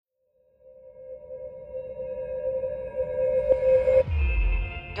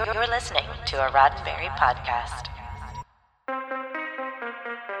You're listening to a Roddenberry podcast.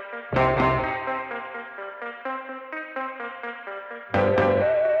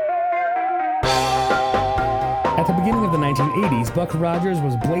 At the beginning of the 1980s, Buck Rogers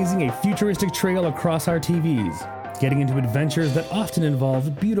was blazing a futuristic trail across our TVs, getting into adventures that often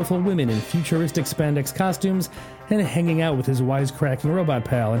involved beautiful women in futuristic spandex costumes and hanging out with his wisecracking robot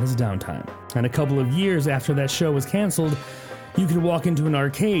pal in his downtime. And a couple of years after that show was canceled, you could walk into an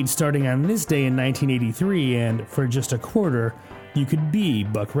arcade starting on this day in 1983, and for just a quarter, you could be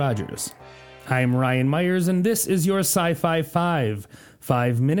Buck Rogers. I'm Ryan Myers, and this is your SciFi5,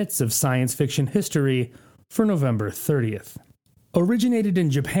 5 minutes of science fiction history for November 30th. Originated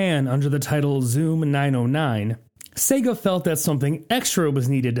in Japan under the title Zoom 909, Sega felt that something extra was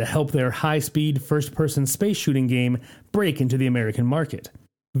needed to help their high-speed first-person space shooting game break into the American market.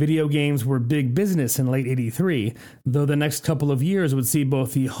 Video games were big business in late 83, though the next couple of years would see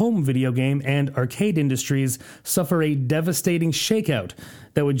both the home video game and arcade industries suffer a devastating shakeout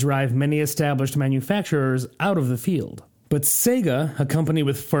that would drive many established manufacturers out of the field. But Sega, a company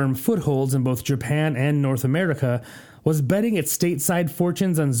with firm footholds in both Japan and North America, was betting its stateside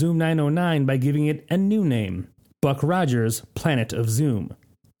fortunes on Zoom 909 by giving it a new name, Buck Rogers' Planet of Zoom.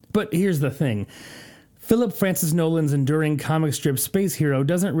 But here's the thing. Philip Francis Nolan's enduring comic strip space hero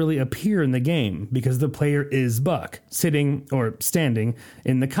doesn't really appear in the game because the player is Buck, sitting, or standing,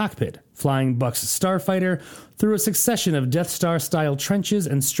 in the cockpit, flying Buck's starfighter through a succession of Death Star-style trenches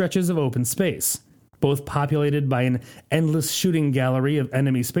and stretches of open space, both populated by an endless shooting gallery of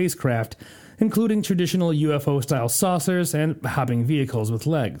enemy spacecraft, including traditional UFO-style saucers and hopping vehicles with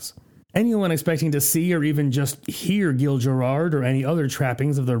legs. Anyone expecting to see or even just hear Gil Gerard or any other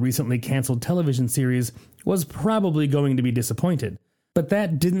trappings of the recently canceled television series was probably going to be disappointed. But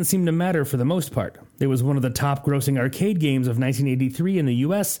that didn't seem to matter for the most part. It was one of the top-grossing arcade games of 1983 in the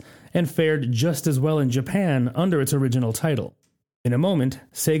US and fared just as well in Japan under its original title. In a moment,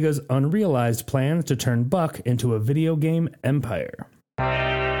 Sega's unrealized plans to turn Buck into a video game empire.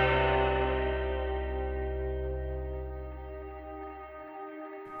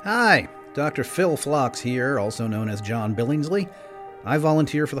 Hi, Dr. Phil Phlox here, also known as John Billingsley. I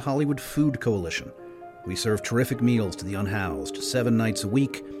volunteer for the Hollywood Food Coalition. We serve terrific meals to the unhoused 7 nights a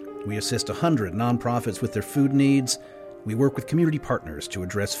week. We assist 100 nonprofits with their food needs. We work with community partners to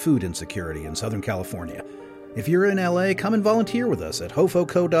address food insecurity in Southern California. If you're in LA, come and volunteer with us at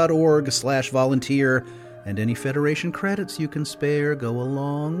hofoco.org/volunteer, and any Federation credits you can spare go a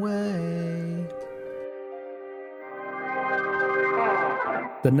long way.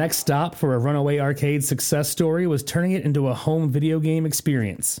 The next stop for a runaway arcade success story was turning it into a home video game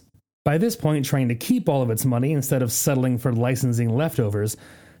experience. By this point, trying to keep all of its money instead of settling for licensing leftovers,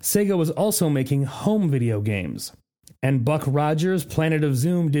 Sega was also making home video games. And Buck Rogers' Planet of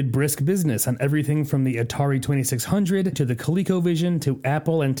Zoom did brisk business on everything from the Atari 2600 to the ColecoVision to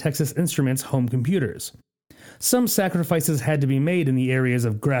Apple and Texas Instruments home computers. Some sacrifices had to be made in the areas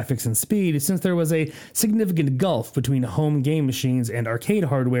of graphics and speed since there was a significant gulf between home game machines and arcade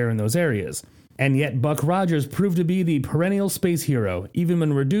hardware in those areas. And yet Buck Rogers proved to be the perennial space hero, even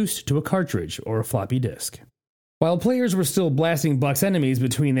when reduced to a cartridge or a floppy disk. While players were still blasting Buck's enemies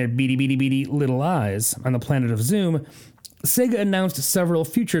between their beady little eyes on the Planet of Zoom, Sega announced several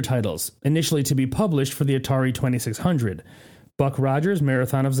future titles, initially to be published for the Atari 2600. Buck Rogers'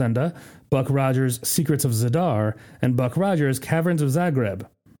 Marathon of Zenda, Buck Rogers' Secrets of Zadar, and Buck Rogers' Caverns of Zagreb,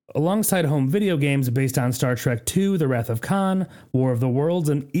 alongside home video games based on Star Trek II, The Wrath of Khan, War of the Worlds,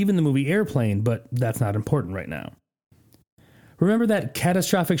 and even the movie Airplane, but that's not important right now. Remember that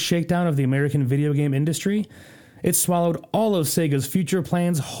catastrophic shakedown of the American video game industry? It swallowed all of Sega's future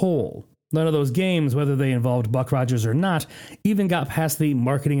plans whole. None of those games, whether they involved Buck Rogers or not, even got past the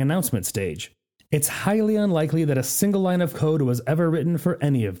marketing announcement stage. It's highly unlikely that a single line of code was ever written for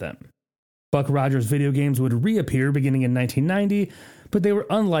any of them. Buck Rogers video games would reappear beginning in 1990, but they were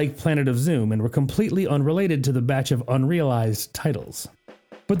unlike Planet of Zoom and were completely unrelated to the batch of unrealized titles.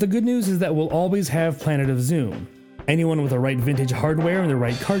 But the good news is that we'll always have Planet of Zoom. Anyone with the right vintage hardware and the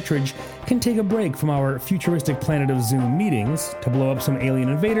right cartridge can take a break from our futuristic Planet of Zoom meetings to blow up some alien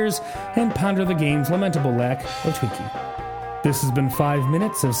invaders and ponder the game's lamentable lack of tweaking. This has been 5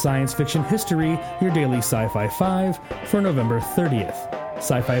 minutes of science fiction history, your daily SciFi5 for November 30th.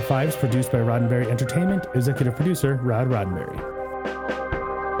 SciFi5 is produced by Roddenberry Entertainment, executive producer Rod Roddenberry.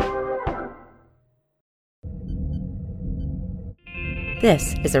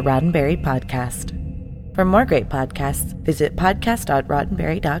 This is a Roddenberry podcast. For more great podcasts, visit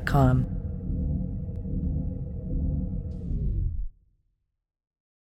podcast.roddenberry.com.